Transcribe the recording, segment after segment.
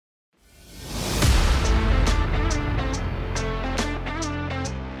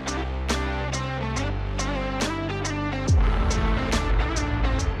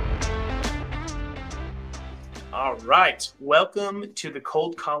right. Welcome to the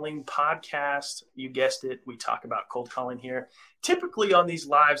Cold Calling Podcast. You guessed it. We talk about cold calling here. Typically on these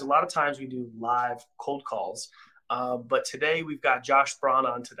lives, a lot of times we do live cold calls. But today we've got Josh Braun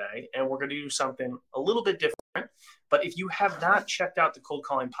on today, and we're going to do something a little bit different. But if you have not checked out the Cold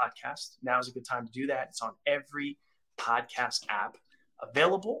Calling Podcast, now is a good time to do that. It's on every podcast app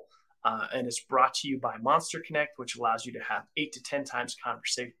available. And it's brought to you by Monster Connect, which allows you to have 8 to 10 times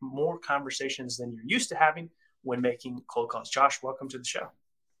more conversations than you're used to having when making cold calls. Josh, welcome to the show.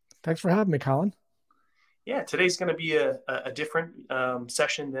 Thanks for having me, Collin. Yeah, today's going to be a different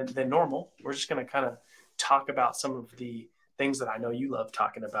session than normal. We're just going to kind of talk about some of the things that I know you love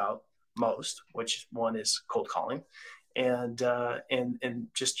talking about most, which one is cold calling, and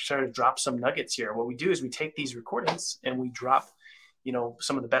just try to drop some nuggets here. What we do is we take these recordings and we drop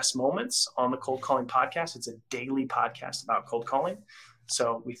some of the best moments on the Cold Calling Podcast. It's a daily podcast about cold calling.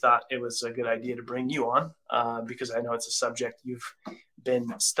 So we thought it was a good idea to bring you on because I know it's a subject you've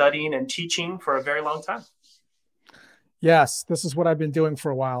been studying and teaching for a very long time. Yes, this is what I've been doing for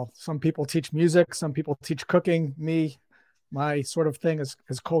a while. Some people teach music, some people teach cooking. My sort of thing is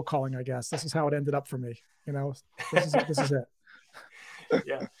cold calling, I guess. This is how it ended up for me. This is it.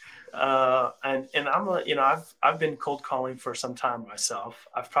 Yeah. And I've been cold calling for some time myself.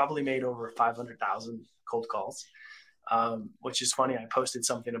 I've probably made over 500,000 cold calls. Which is funny. I posted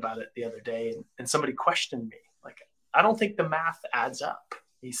something about it the other day and somebody questioned me. Like, I don't think the math adds up,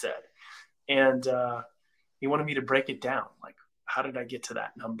 he said. And he wanted me to break it down. Like, how did I get to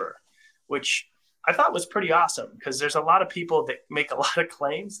that number? Which I thought was pretty awesome because there's a lot of people that make a lot of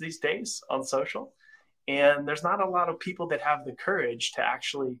claims these days on social. And there's not a lot of people that have the courage to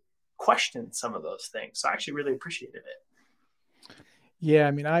actually question some of those things. So I actually really appreciated it. Yeah,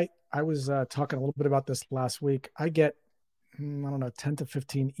 I mean, I was talking a little bit about this last week. I get, 10 to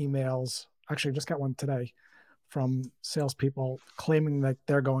 15 emails. Actually, I just got one today from salespeople claiming that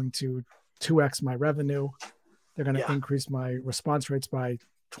they're going to 2x my revenue. They're going to increase my response rates by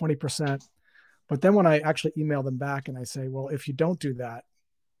 20%. But then when I actually email them back and I say, well, if you don't do that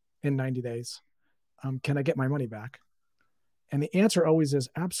in 90 days, can I get my money back? And the answer always is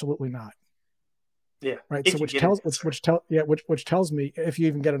absolutely not. Yeah. Right. So which tells me, if you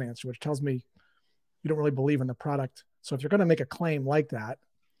even get an answer, which tells me you don't really believe in the product. So if you're going to make a claim like that,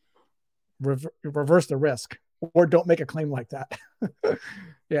 reverse the risk or don't make a claim like that.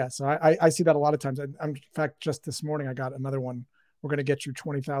 Yeah. So I see that a lot of times. In fact, just this morning, I got another one. We're going to get you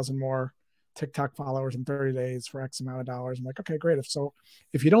 20,000 more TikTok followers in 30 days for X amount of dollars. I'm like, okay, great.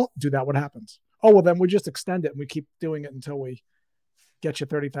 If you don't do that, what happens? Oh, well, then we just extend it and we keep doing it until we get you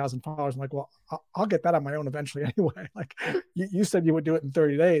 30,000 followers. I'm like, well, I'll get that on my own eventually anyway. Like you said you would do it in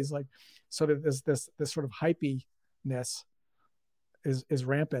 30 days. Like, so that this sort of hypiness is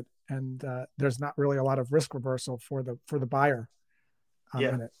rampant, and there's not really a lot of risk reversal for the buyer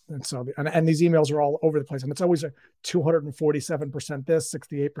in it. And so, and these emails are all over the place, and it's always a 247% this,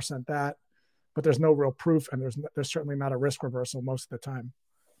 68% that, but there's no real proof, and there's certainly not a risk reversal most of the time.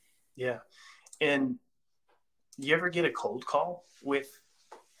 Yeah. And you ever get a cold call with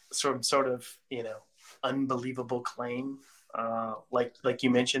sort of unbelievable claim, like you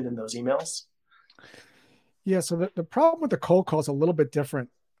mentioned in those emails? Yeah. So the problem with the cold call is a little bit different.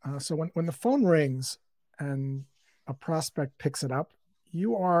 So when the phone rings and a prospect picks it up,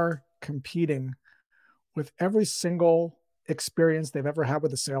 you are competing with every single experience they've ever had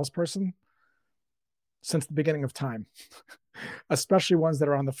with a salesperson since the beginning of time, especially ones that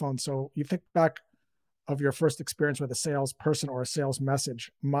are on the phone. So you think back of your first experience with a salesperson or a sales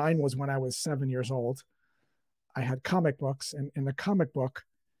message. Mine was when I was 7 years old. I had comic books, and in the comic book,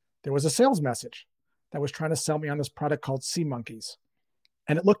 there was a sales message that was trying to sell me on this product called Sea Monkeys.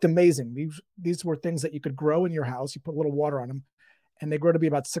 And it looked amazing. These were things that you could grow in your house. You put a little water on them, and they grow to be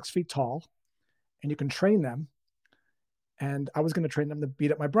about 6 feet tall, and you can train them. And I was going to train them to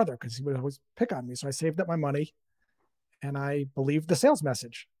beat up my brother because he would always pick on me. So I saved up my money, and I believed the sales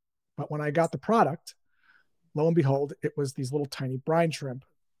message. But when I got the product, lo and behold, it was these little tiny brine shrimp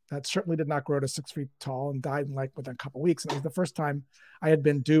that certainly did not grow to 6 feet tall and died within a couple of weeks. And it was the first time I had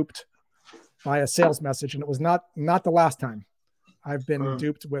been duped by a sales message. And it was not the last time. I've been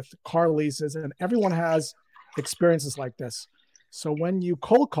duped with car leases, and everyone has experiences like this. So when you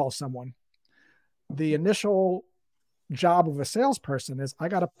cold call someone, the initial job of a salesperson is I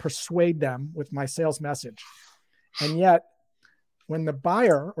got to persuade them with my sales message. And yet when the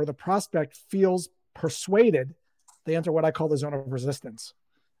buyer or the prospect feels persuaded, they enter what I call the zone of resistance.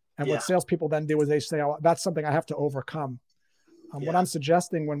 And what salespeople then do is they say, oh, that's something I have to overcome. What I'm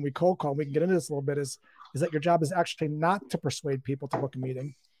suggesting when we cold call, we can get into this a little bit, is that your job is actually not to persuade people to book a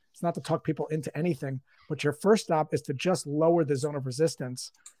meeting. It's not to talk people into anything, but your first stop is to just lower the zone of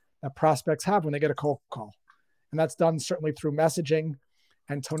resistance that prospects have when they get a cold call. And that's done certainly through messaging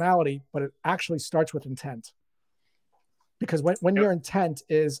and tonality, but it actually starts with intent. Because when your intent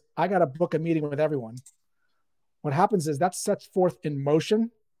is, I got to book a meeting with everyone, what happens is that sets forth in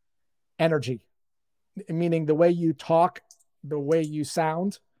motion energy, meaning the way you talk, the way you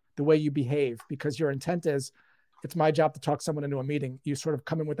sound, the way you behave, because your intent is, it's my job to talk someone into a meeting. You sort of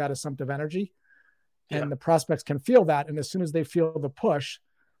come in with that assumptive energy, and the prospects can feel that. And as soon as they feel the push,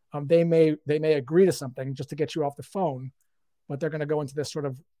 they may agree to something just to get you off the phone, but they're going to go into this sort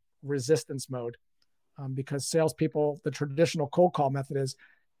of resistance mode because salespeople, the traditional cold call method is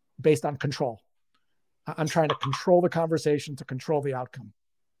based on control. I'm trying to control the conversation to control the outcome.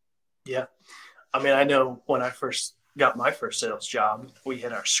 Yeah. I mean, I know when I first got my first sales job, we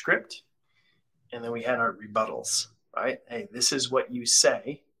had our script and then we had our rebuttals, right? Hey, this is what you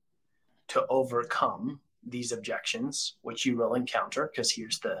say to overcome these objections, which you will encounter, because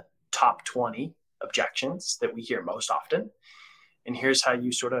here's the top 20 objections that we hear most often. And here's how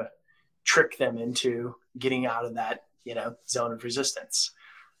you sort of trick them into getting out of that, zone of resistance.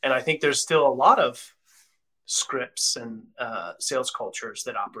 And I think there's still a lot of scripts and sales cultures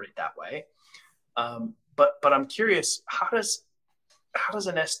that operate that way. But I'm curious, how does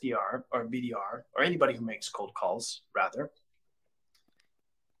an SDR or BDR or anybody who makes cold calls rather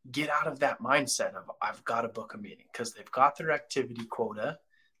get out of that mindset of I've got to book a meeting, because they've got their activity quota,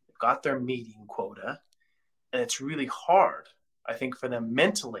 they've got their meeting quota, and it's really hard, I think, for them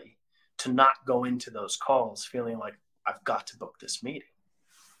mentally to not go into those calls feeling like I've got to book this meeting.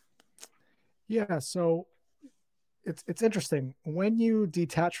 Yeah, so it's interesting. When you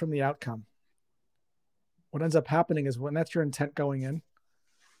detach from the outcome, what ends up happening is when that's your intent going in,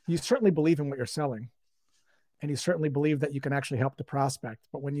 you certainly believe in what you're selling, and you certainly believe that you can actually help the prospect.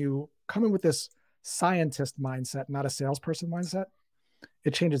 But when you come in with this scientist mindset, not a salesperson mindset,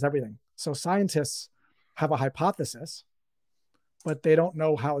 it changes everything. So scientists have a hypothesis, but they don't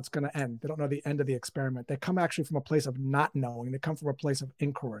know how it's going to end. They don't know the end of the experiment. They come actually from a place of not knowing. They come from a place of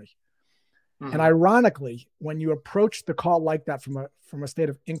inquiry. Mm-hmm. And ironically, when you approach the call like that from a state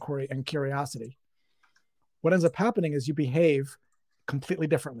of inquiry and curiosity, what ends up happening is you behave completely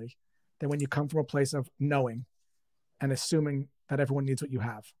differently than when you come from a place of knowing and assuming that everyone needs what you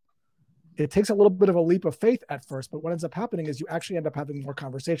have. It takes a little bit of a leap of faith at first, but what ends up happening is you actually end up having more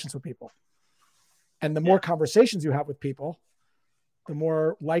conversations with people. And the more conversations you have with people, the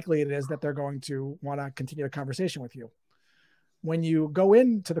more likely it is that they're going to want to continue the conversation with you. When you go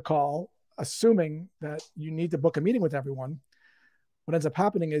into the call assuming that you need to book a meeting with everyone, what ends up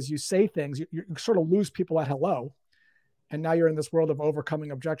happening is you say things, you sort of lose people at hello. And now you're in this world of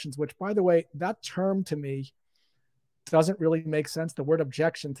overcoming objections, which, by the way, that term to me doesn't really make sense. The word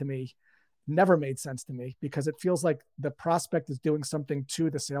objection to me never made sense to me, because it feels like the prospect is doing something to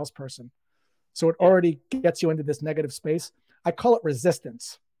the salesperson. So it already gets you into this negative space. I call it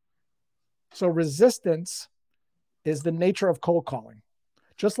resistance. So resistance is the nature of cold calling.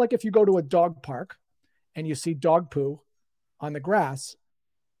 Just like if you go to a dog park and you see dog poo on the grass,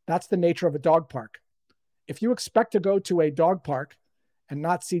 that's the nature of a dog park. If you expect to go to a dog park and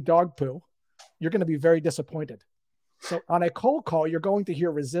not see dog poo, you're going to be very disappointed. So on a cold call, you're going to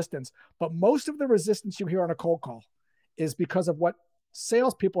hear resistance, but most of the resistance you hear on a cold call is because of what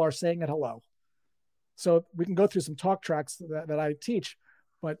salespeople are saying at hello. So we can go through some talk tracks that I teach,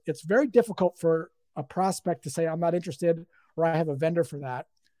 but it's very difficult for a prospect to say, I'm not interested, or I have a vendor for that,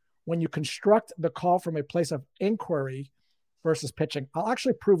 when you construct the call from a place of inquiry versus pitching. I'll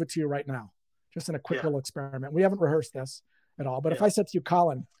actually prove it to you right now, just in a quick little experiment. We haven't rehearsed this at all, but if I said to you,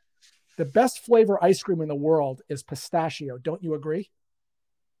 Collin, the best flavor ice cream in the world is pistachio, don't you agree?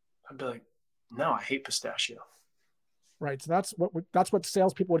 I'd be like, no, I hate pistachio. Right, so that's what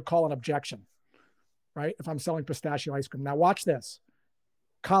salespeople would call an objection, right? If I'm selling pistachio ice cream. Now watch this.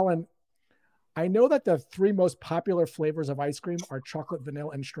 Collin, I know that the three most popular flavors of ice cream are chocolate,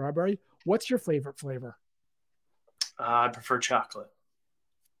 vanilla, and strawberry. What's your favorite flavor? I prefer chocolate.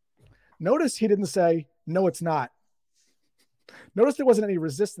 Notice he didn't say, no, it's not. Notice there wasn't any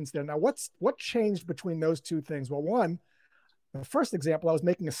resistance there. Now, what changed between those two things? Well, one, the first example, I was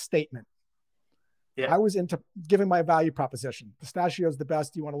making a statement. I was into giving my value proposition. Pistachio is the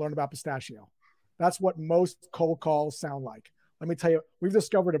best. You want to learn about pistachio. That's what most cold calls sound like. Let me tell you, we've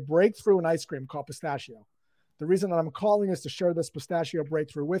discovered a breakthrough in ice cream called pistachio. The reason that I'm calling is to share this pistachio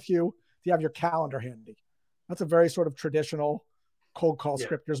breakthrough with you. If you have your calendar handy. That's a very sort of traditional cold call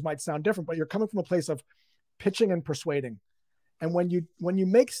script. Yours might sound different, but you're coming from a place of pitching and persuading. And when you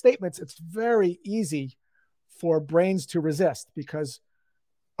make statements, it's very easy for brains to resist, because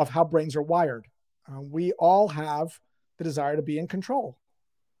of how brains are wired. We all have the desire to be in control.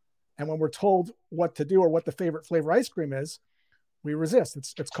 And when we're told what to do or what the favorite flavor ice cream is, we resist.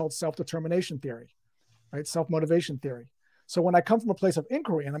 It's called self-determination theory, right? Self-motivation theory. So when I come from a place of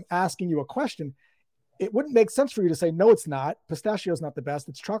inquiry and I'm asking you a question, it wouldn't make sense for you to say, no, it's not. Pistachio is not the best.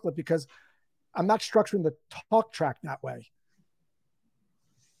 It's chocolate, because I'm not structuring the talk track that way.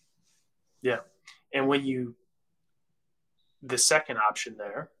 Yeah. And the second option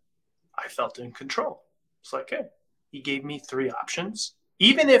there, I felt in control. It's like, hey, he gave me 3 options.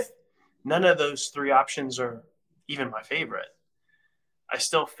 Even if none of those 3 options are even my favorite, I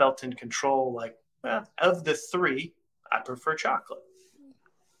still felt in control. Like, of the 3, I prefer chocolate.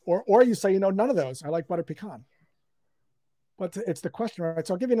 Or you say, none of those. I like butter pecan. But it's the question, right?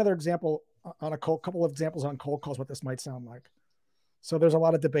 So I'll give you another example on couple of examples on cold calls, what this might sound like. So there's a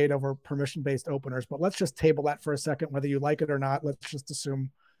lot of debate over permission-based openers, but let's just table that for a second, whether you like it or not. Let's just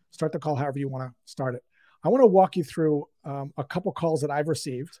assume, start the call however you want to start it. I want to walk you through a couple calls that I've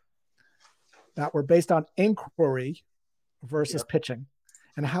received that were based on inquiry versus pitching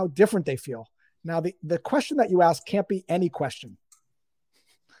and how different they feel. Now, the question that you ask can't be any question.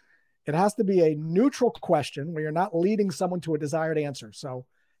 It has to be a neutral question where you're not leading someone to a desired answer. So,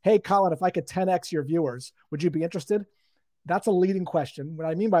 hey, Collin, if I could 10x your viewers, would you be interested? That's a leading question. What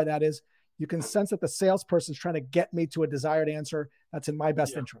I mean by that is you can sense that the salesperson is trying to get me to a desired answer that's in my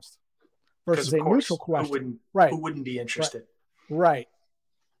best interest. Versus a neutral question. Who wouldn't be interested? Right.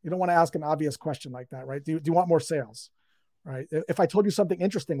 You don't want to ask an obvious question like that, right? Do you want more sales? Right. If I told you something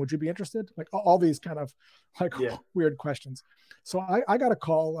interesting, would you be interested? Like all these kind of weird questions. So I got a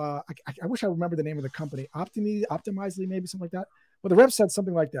call. I wish I remember the name of the company. Optimizely, maybe something like that. But the rep said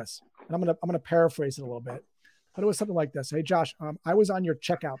something like this, and I'm gonna paraphrase it a little bit. But it was something like this. Hey, Josh, I was on your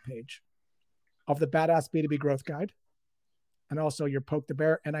checkout page of the Badass B2B Growth Guide and also your Poke the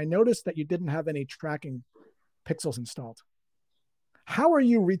Bear, and I noticed that you didn't have any tracking pixels installed. How are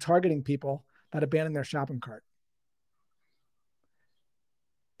you retargeting people that abandon their shopping cart?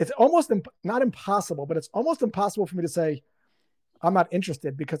 It's almost not impossible, but it's almost impossible for me to say, I'm not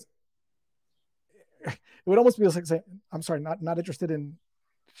interested, because it would almost be like saying, I'm sorry, not interested in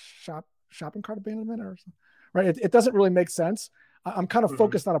shopping cart abandonment or something. Right. It doesn't really make sense. I'm kind of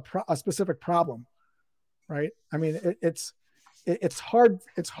focused on a specific problem. Right. I mean, it's hard.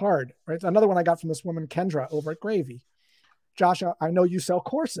 It's hard. Right. It's another one I got from this woman, Kendra, over at Gravy. Josh, I know you sell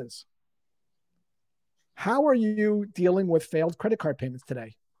courses. How are you dealing with failed credit card payments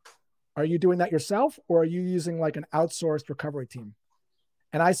today? Are you doing that yourself, or are you using like an outsourced recovery team?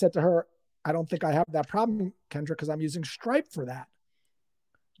 And I said to her, I don't think I have that problem, Kendra, because I'm using Stripe for that.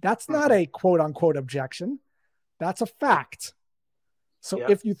 That's not a quote unquote objection. That's a fact. So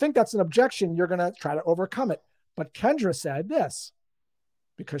if you think that's an objection, you're going to try to overcome it. But Kendra said this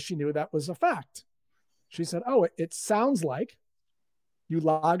because she knew that was a fact. She said, oh, it sounds like you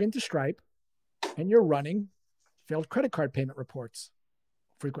log into Stripe and you're running failed credit card payment reports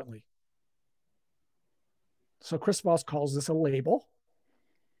frequently. So Chris Voss calls this a label.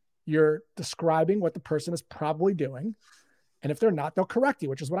 You're describing what the person is probably doing. And if they're not, they'll correct you,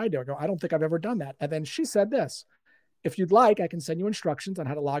 which is what I do. I go, I don't think I've ever done that. And then she said this, if you'd like, I can send you instructions on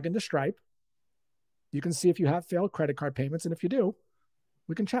how to log into Stripe. You can see if you have failed credit card payments. And if you do,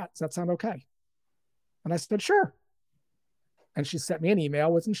 we can chat. Does that sound okay? And I said, sure. And she sent me an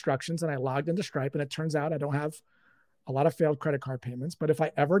email with instructions, and I logged into Stripe, and it turns out I don't have a lot of failed credit card payments. But if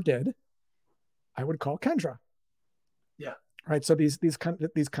I ever did, I would call Kendra. Yeah. Right. So these kind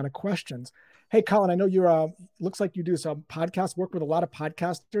of questions. Hey, Collin, I know you're looks like you do some podcast work with a lot of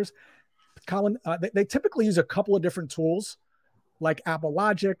podcasters. Collin, they typically use a couple of different tools like Apple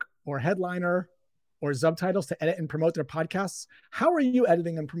or Headliner or Subtitles to edit and promote their podcasts. How are you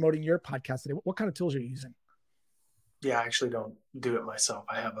editing and promoting your podcast today? What kind of tools are you using? Yeah, I actually don't do it myself.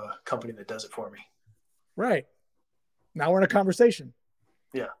 I have a company that does it for me. Right. Now we're in a conversation.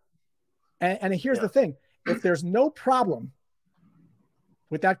 Yeah. And here's the thing. If there's no problem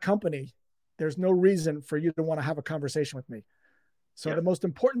with that company, there's no reason for you to want to have a conversation with me. So the most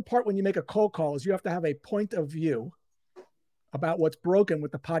important part when you make a cold call is you have to have a point of view about what's broken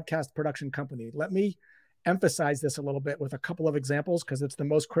with the podcast production company. Let me emphasize this a little bit with a couple of examples because it's the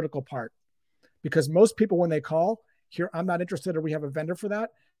most critical part. Because most people, when they call, hear, I'm not interested, or we have a vendor for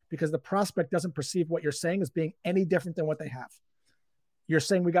that, because the prospect doesn't perceive what you're saying as being any different than what they have. You're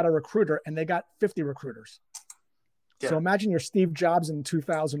saying we got a recruiter and they got 50 recruiters. Yeah. So imagine you're Steve Jobs in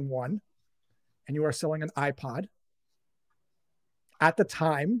 2001 and you are selling an iPod. At the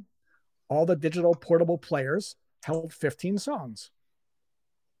time, all the digital portable players held 15 songs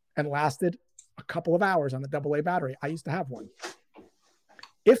and lasted a couple of hours on a AA battery. I used to have one.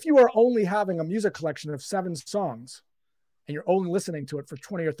 If you are only having a music collection of 7 songs and you're only listening to it for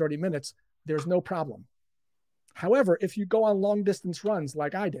 20 or 30 minutes, there's no problem. However, if you go on long distance runs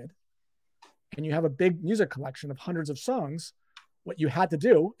like I did, and you have a big music collection of hundreds of songs, what you had to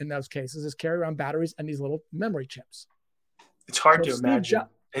do in those cases is carry around batteries and these little memory chips. It's hard to imagine.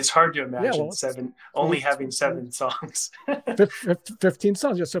 It's hard to Yeah, imagine well, only having 7 songs. 15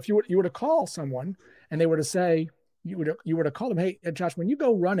 songs. So if you were to call someone and they were to say, you were to call them, hey, Josh, when you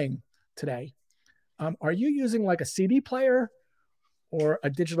go running today, are you using like a CD player or a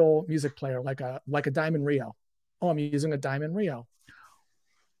digital music player, like a Diamond Rio? Oh, I'm using a Diamond Rio.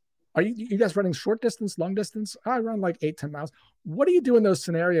 Are you guys running short distance, long distance? I run like 8-10 miles. What do you do in those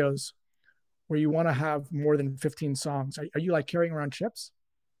scenarios where you want to have more than 15 songs? Are you like carrying around chips?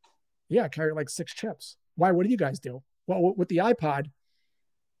 Yeah, I carry like 6 chips. Why? What do you guys do? Well, with the iPod,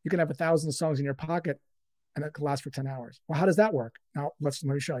 you can have 1,000 songs in your pocket and it can last for 10 hours. Well, how does that work? Now let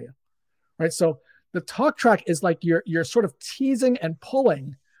me show you. Right. So the talk track is like you're sort of teasing and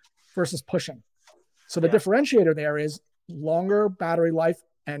pulling versus pushing. So the differentiator there is longer battery life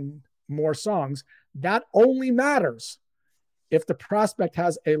and more songs. That only matters if the prospect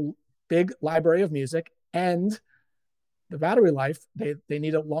has a big library of music and the battery life, they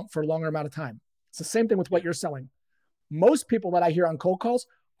need it for a longer amount of time. It's the same thing with what you're selling. Most people that I hear on cold calls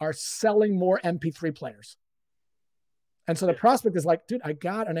are selling more MP3 players. And so the prospect is like, dude, I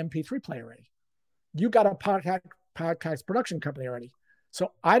got an MP3 player already. You got a podcast production company already.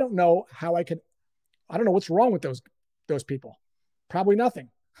 So I don't know what's wrong with those people. Probably nothing.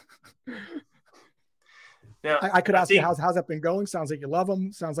 Now, I could ask you, how's that been going? Sounds like you love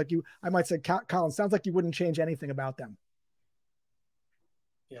them. Sounds like I might say, Collin, sounds like you wouldn't change anything about them.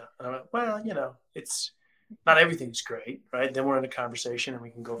 Yeah. Well, it's not everything's great, right? Then we're in a conversation and we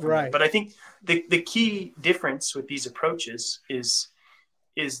can go from there. But I think the key difference with these approaches is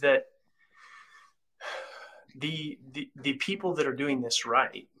that the people that are doing this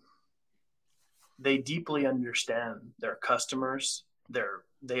right, they deeply understand their customers.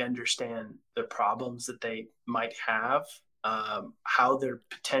 They understand the problems that they might have, how they're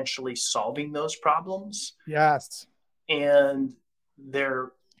potentially solving those problems. Yes. And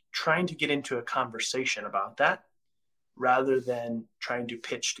they're trying to get into a conversation about that rather than trying to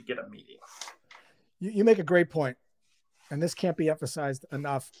pitch to get a meeting. You make a great point, and this can't be emphasized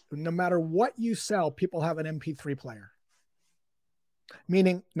enough. No matter what you sell, people have an MP3 player.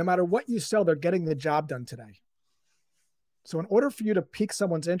 Meaning, no matter what you sell, they're getting the job done today. So in order for you to pique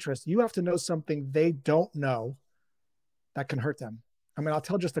someone's interest, you have to know something they don't know that can hurt them. I mean, I'll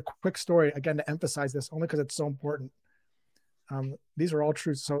tell just a quick story, again, to emphasize this, only because it's so important. These are all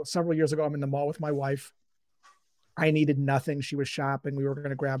true. So several years ago, I'm in the mall with my wife. I needed nothing. She was shopping. We were going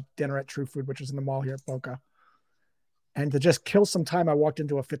to grab dinner at True Food, which is in the mall here at Boca. And to just kill some time, I walked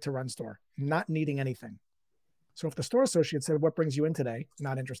into a Fit to Run store, not needing anything. So if the store associate said, what brings you in today?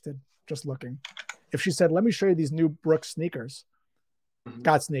 Not interested, just looking. If she said, let me show you these new Brooks sneakers,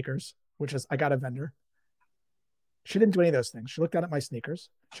 got sneakers, which is, I got a vendor. She didn't do any of those things. She looked down at my sneakers.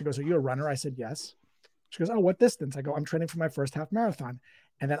 She goes, are you a runner? I said, yes. She goes, oh, what distance? I go, I'm training for my first half marathon.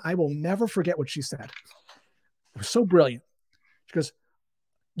 And then I will never forget what she said. It was so brilliant. She goes,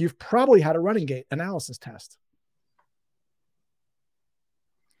 you've probably had a running gait analysis test.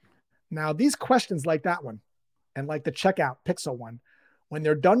 Now, these questions like that one and like the checkout Pixel one, when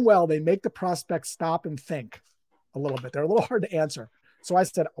they're done well, they make the prospect stop and think a little bit. They're a little hard to answer. So I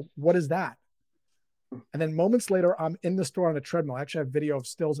said, what is that? And then moments later, I'm in the store on a treadmill. I actually have video of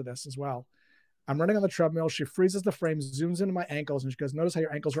stills of this as well. I'm running on the treadmill. She freezes the frame, zooms into my ankles, and she goes, notice how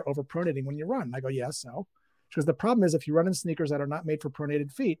your ankles are overpronating when you run. I go, yes, so. She goes, the problem is if you run in sneakers that are not made for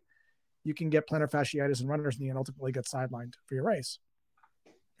pronated feet, you can get plantar fasciitis and runner's knee and ultimately get sidelined for your race.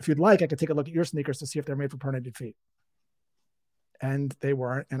 If you'd like, I could take a look at your sneakers to see if they're made for pronated feet. And they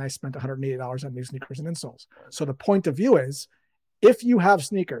weren't, and I spent $180 on new sneakers and insoles. So the point of view is, if you have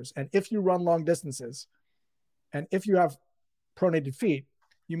sneakers and if you run long distances and if you have pronated feet,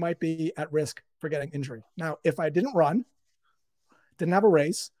 you might be at risk for getting injury. Now, if I didn't run, didn't have a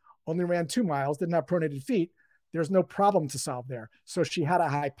race, only ran 2 miles, didn't have pronated feet, there's no problem to solve there. So she had a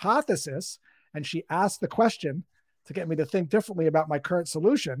hypothesis and she asked the question to get me to think differently about my current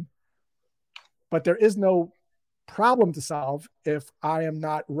solution. But there is no problem to solve if I am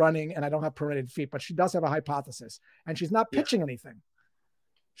not running and I don't have pronated feet. But she does have a hypothesis and she's not pitching anything.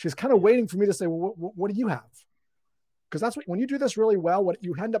 She's kind of waiting for me to say, well, what do you have? Because that's when you do this really well, what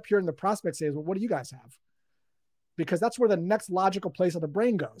you end up hearing the prospect say is, well, what do you guys have? Because that's where the next logical place of the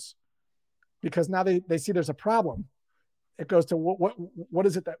brain goes. Because now they see there's a problem. It goes to what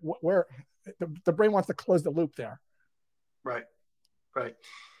is it that where the brain wants to close the loop there. Right. Right.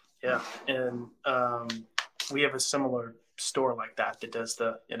 Yeah. And we have a similar store like that that does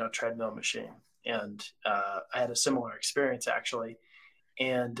the, treadmill machine. And I had a similar experience actually.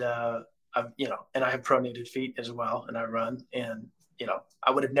 And and I have pronated feet as well, and I run. And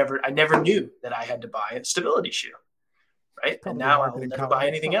I never knew that I had to buy a stability shoe, right? And Probably a now I will marketing never buy comment.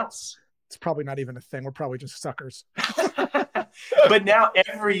 anything else. It's probably not even a thing. We're probably just suckers. But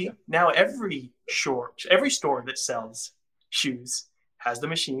every store that sells shoes has the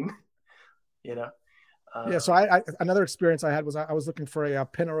machine, you know. Yeah. So I another experience I had was I was looking for a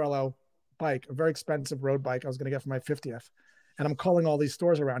Pinarello bike, a very expensive road bike I was going to get for my 50th. And I'm calling all these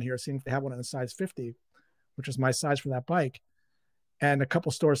stores around here, seeing if they have one in a size 50, which is my size for that bike. And a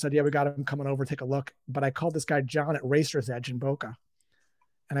couple stores said, yeah, we got him coming over, take a look. But I called this guy, John, at Racer's Edge in Boca.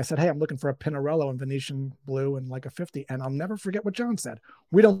 And I said, hey, I'm looking for a Pinarello in Venetian blue and like a 50. And I'll never forget what John said.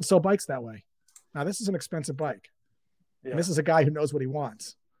 We don't sell bikes that way. Now, this is an expensive bike. Yeah. And this is a guy who knows what he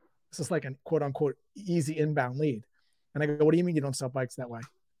wants. This is like a quote unquote easy inbound lead. And I go, what do you mean you don't sell bikes that way?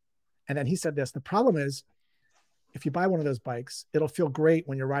 And then he said this, the problem is if you buy one of those bikes, it'll feel great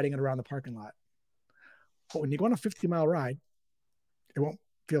when you're riding it around the parking lot. But when you go on a 50-mile ride, it won't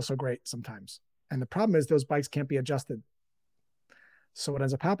feel so great sometimes. And the problem is those bikes can't be adjusted. So what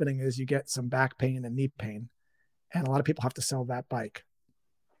ends up happening is you get some back pain and knee pain. And a lot of people have to sell that bike.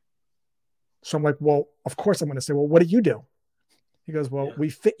 So I'm like, well, of course I'm going to say, well, what do you do? He goes, well, we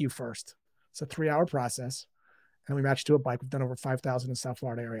fit you first. It's a 3-hour process. And we matched to a bike. We've done over 5,000 in South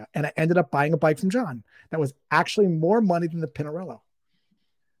Florida area. And I ended up buying a bike from John that was actually more money than the Pinarello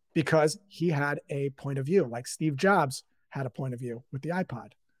because he had a point of view, like Steve Jobs had a point of view with the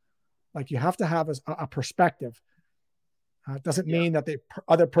iPod. Like you have to have a perspective. It doesn't mean that the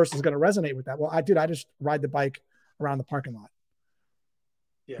other person is going to resonate with that. Well, I just ride the bike around the parking lot.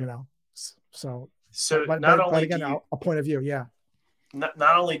 Yeah. You know, so but again, a point of view. Yeah.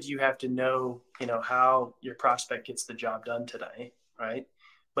 Not only do you have to know, how your prospect gets the job done today, right?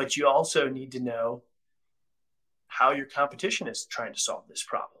 But you also need to know how your competition is trying to solve this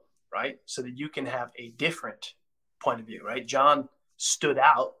problem, right? So that you can have a different point of view, right? John stood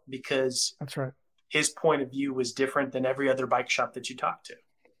out because that's right. His point of view was different than every other bike shop that you talk to.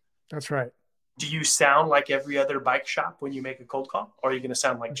 That's right. Do you sound like every other bike shop when you make a cold call, or are you going to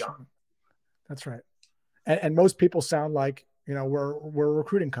sound like John? Right. That's right. And most people sound like, we're a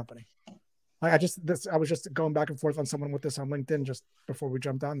recruiting company. I was just going back and forth on someone with this on LinkedIn just before we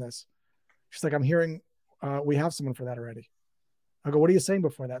jumped on this. She's like, I'm hearing we have someone for that already. I go, what are you saying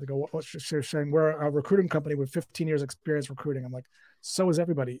before that? They go, well, she's saying we're a recruiting company with 15 years experience recruiting. I'm like, so is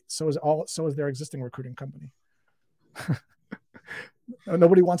everybody. So is their existing recruiting company.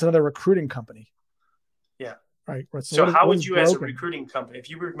 Nobody wants another recruiting company. Yeah. Right. So how would you, as a recruiting company, if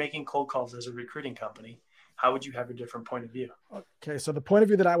you were making cold calls as a recruiting company, how would you have a different point of view? Okay. So the point of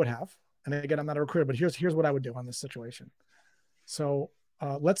view that I would have, and again, I'm not a recruiter, but here's what I would do on this situation. So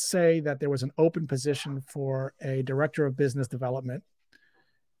let's say that there was an open position for a director of business development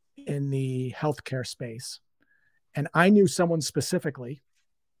in the healthcare space. And I knew someone specifically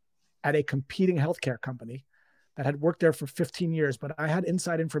at a competing healthcare company that had worked there for 15 years, but I had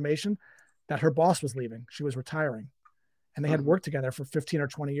inside information that her boss was leaving. She was retiring. And they had worked together for 15 or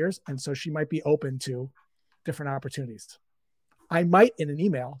 20 years. And so she might be open to different opportunities. I might, in an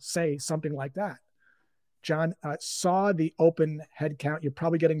email, say something like that. John, saw the open headcount. You're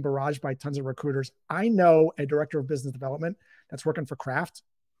probably getting barraged by tons of recruiters. I know a director of business development that's working for Kraft,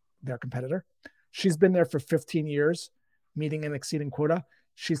 their competitor. She's been there for 15 years, meeting and exceeding quota.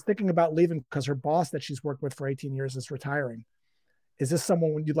 She's thinking about leaving because her boss that she's worked with for 18 years is retiring. Is this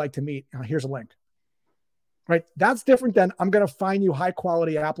someone you'd like to meet? Here's a link. Right? That's different than I'm going to find you high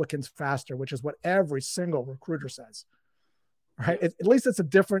quality applicants faster, which is what every single recruiter says. Right? At least it's a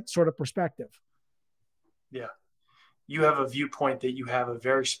different sort of perspective. Yeah. You have a viewpoint that you have a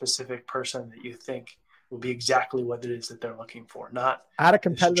very specific person that you think will be exactly what it is that they're looking for, not at a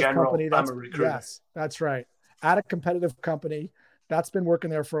competitive company. I'm a recruiter. Yes, that's right. At a competitive company that's been working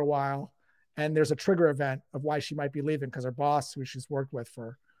there for a while. And there's a trigger event of why she might be leaving because her boss, who she's worked with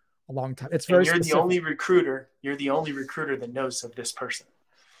for a long time. It's very specific. The only recruiter. You're the only recruiter that knows of this person.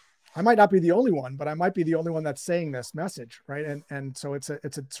 I might not be the only one, but I might be the only one that's saying this message, right? And so it's a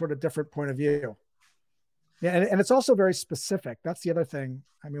sort of different point of view. Yeah, and it's also very specific. That's the other thing.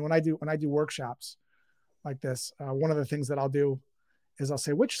 I mean, when I do workshops like this, one of the things that I'll do is I'll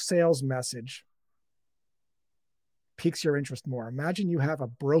say, which sales message piques your interest more? Imagine you have a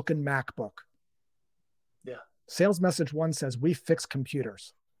broken MacBook. Yeah. Sales message 1 says, we fix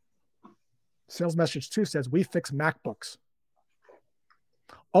computers. Sales message 2 says, we fix MacBooks.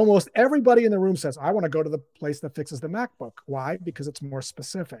 Almost everybody in the room says, I want to go to the place that fixes the MacBook. Why? Because it's more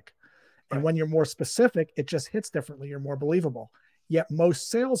specific. And Right. when you're more specific, it just hits differently. You're more believable. Yet most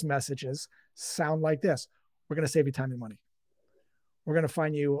sales messages sound like this. We're going to save you time and money. We're going to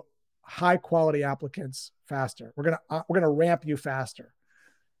find you high quality applicants faster. We're going to ramp you faster.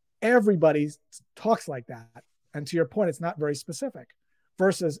 Everybody talks like that. And to your point, it's not very specific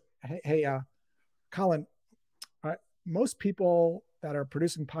versus, hey, Collin, most people that are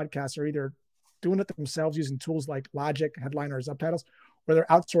producing podcasts are either doing it themselves using tools like Logic, Headliner, or Subtitles, or they're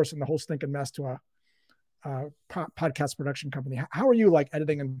outsourcing the whole stinking mess to a podcast production company. How are you like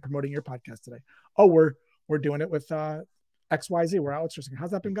editing and promoting your podcast today? Oh, we're doing it with XYZ. We're outsourcing.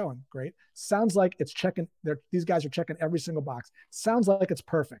 How's that been going? Great. Sounds like it's checking. These guys are checking every single box. Sounds like it's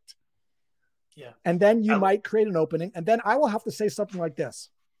perfect. Yeah. And then you might create an opening, and then I will have to say something like this.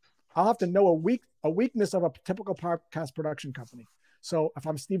 I'll have to know a weakness of a typical podcast production company. So if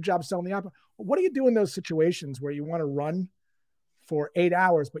I'm Steve Jobs selling the iPhone, what do you do in those situations where you want to run for 8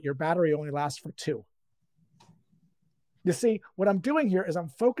 hours, but your battery only lasts for 2? You see, what I'm doing here is I'm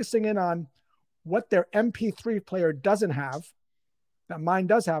focusing in on what their MP3 player doesn't have, that mine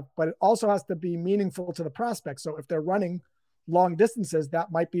does have, but it also has to be meaningful to the prospect. So if they're running long distances,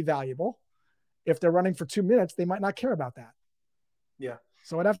 that might be valuable. If they're running for 2 minutes, they might not care about that. Yeah.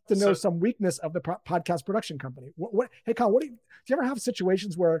 So I'd have to know some weakness of the podcast production company. Hey, Colin, do you ever have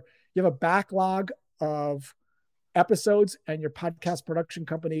situations where you have a backlog of episodes and your podcast production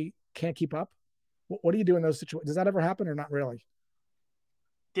company can't keep up? What do you do in those situations? Does that ever happen or not really?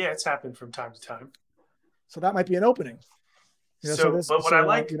 Yeah, it's happened from time to time. So that might be an opening. But what I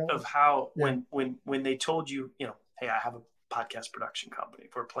like of how yeah. when they told you, hey, I have a podcast production company,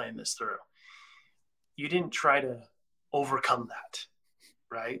 if we're playing this through, you didn't try to overcome that,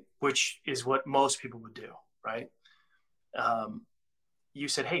 right? Which is what most people would do, right? You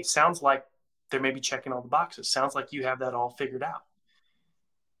said, hey, sounds like they're maybe checking all the boxes. Sounds like you have that all figured out.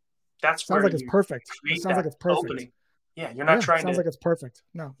 That's sounds where like it's perfect. Create sounds that like it's perfect. Opening. Yeah, you're not trying sounds to. Like it's perfect.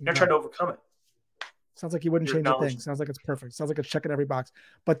 No, you're not trying to overcome it. Sounds like you wouldn't change a thing. Sounds like it's perfect. Sounds like it's checking every box.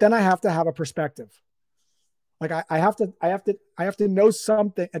 But then I have to have a perspective. Like I have to know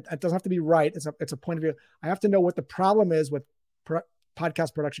something. It doesn't have to be right. It's a point of view. I have to know what the problem is with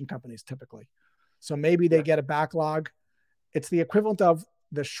podcast production companies typically. So maybe they get a backlog. It's the equivalent of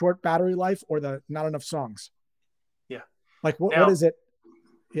the short battery life or the not enough songs. Yeah. Like what is it?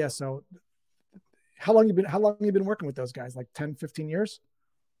 Yeah. So how long you been working with those guys? Like 10, 15 years?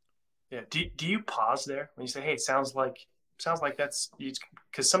 Yeah. Do you pause there when you say, hey, sounds like that's,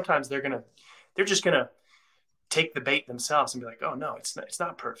 because sometimes they're just gonna take the bait themselves and be like, oh no, it's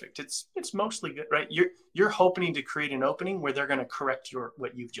not perfect. It's mostly good, right? You're hoping to create an opening where they're going to correct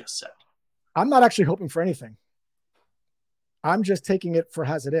what you've just said. I'm not actually hoping for anything. I'm just taking it for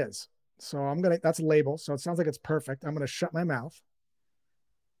as it is. So that's a label. So it sounds like it's perfect. I'm going to shut my mouth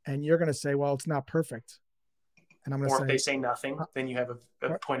and you're going to say, well, it's not perfect. And I'm going to say, if they say nothing, then you have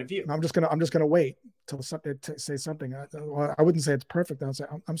a point of view. I'm just going to wait till something to say something. I wouldn't say it's perfect. I'll say,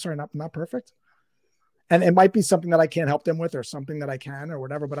 I'm sorry, not perfect. And it might be something that I can't help them with or something that I can or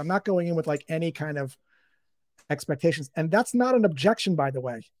whatever, but I'm not going in with like any kind of expectations. And that's not an objection, by the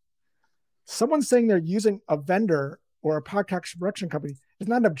way. Someone saying they're using a vendor or a podcast production company is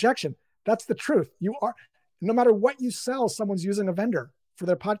not an objection. That's the truth. You are, no matter what you sell, someone's using a vendor for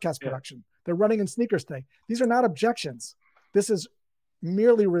their podcast production. They're running in sneakers today. These are not objections. This is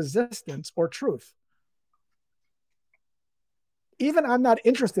merely resistance or truth. Even I'm not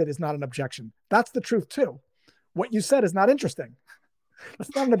interested is not an objection. That's the truth too. What you said is not interesting.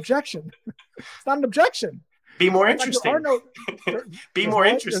 That's not an objection. It's not an objection. Be more interesting. Be more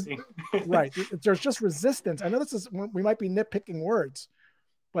interesting. Right. There's just resistance. I know we might be nitpicking words,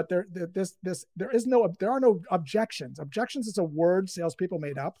 but there are no objections. Objections is a word salespeople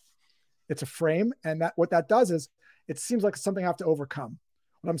made up. It's a frame. And what that does is it seems like something I have to overcome.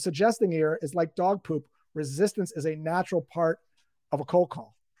 What I'm suggesting here is like dog poop. Resistance is a natural part of a cold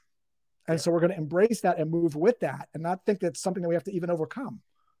call. And so we're going to embrace that and move with that and not think that's something that we have to even overcome.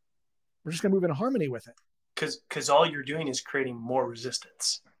 We're just going to move in harmony with it. Because all you're doing is creating more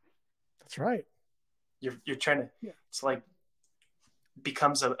resistance. That's right. You're trying to, it's like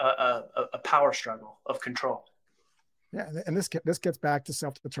becomes a power struggle of control. Yeah. And this gets back to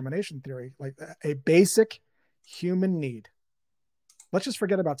self-determination theory, like a basic human need. Let's just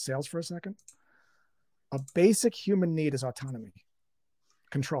forget about sales for a second. A basic human need is autonomy.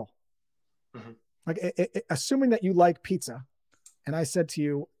 Control. Mm-hmm. Like assuming that you like pizza and I said to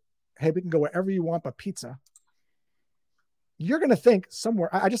you, hey, we can go wherever you want but pizza, you're going to think somewhere.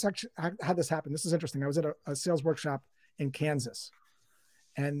 I just actually had this happen. This is interesting. I was at a sales workshop in Kansas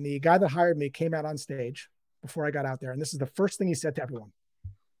And the guy that hired me came out on stage before I got out there. And this is the first thing he said to everyone.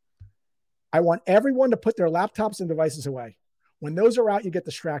 I want everyone to put their laptops and devices away. When those are out, you get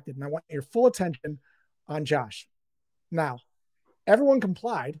distracted. And I want your full attention on Josh. Now, everyone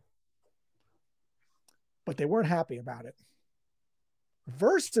complied, but they weren't happy about it.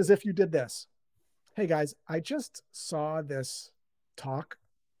 Versus if you did this. Hey guys, I just saw this talk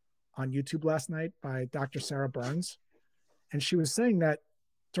on YouTube last night by Dr. Sarah Burns. And she was saying that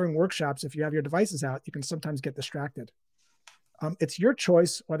during workshops, if you have your devices out, you can sometimes get distracted. It's your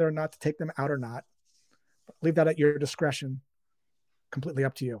choice whether or not to take them out or not. Leave that at your discretion, completely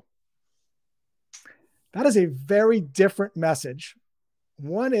up to you. That is a very different message.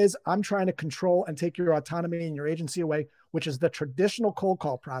 One is I'm trying to control and take your autonomy and your agency away, which is the traditional cold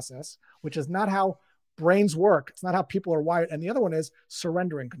call process, which is not how brains work. It's not how people are wired. And the other one is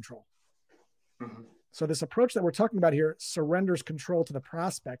surrendering control. Mm-hmm. So this approach that we're talking about here surrenders control to the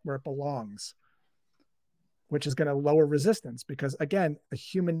prospect where it belongs, which is going to lower resistance because, again, a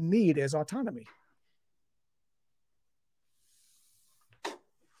human need is autonomy.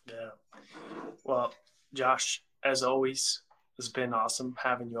 Yeah. Well, Josh, as always, it's been awesome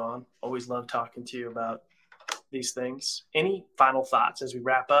having you on. Always love talking to you about these things. Any final thoughts as we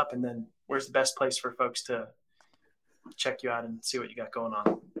wrap up? And then where's the best place for folks to check you out and see what you got going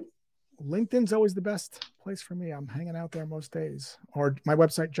on? LinkedIn's always the best place for me. I'm hanging out there most days. Or my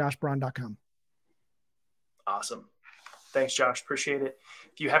website, joshbraun.com. Awesome. Thanks, Josh. Appreciate it.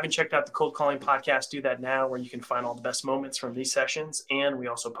 If you haven't checked out the Cold Calling podcast, do that now, where you can find all the best moments from these sessions. And we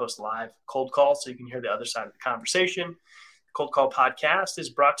also post live cold calls so you can hear the other side of the conversation. Cold Call Podcast is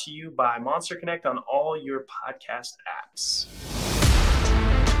brought to you by Monster Connect on all your podcast apps.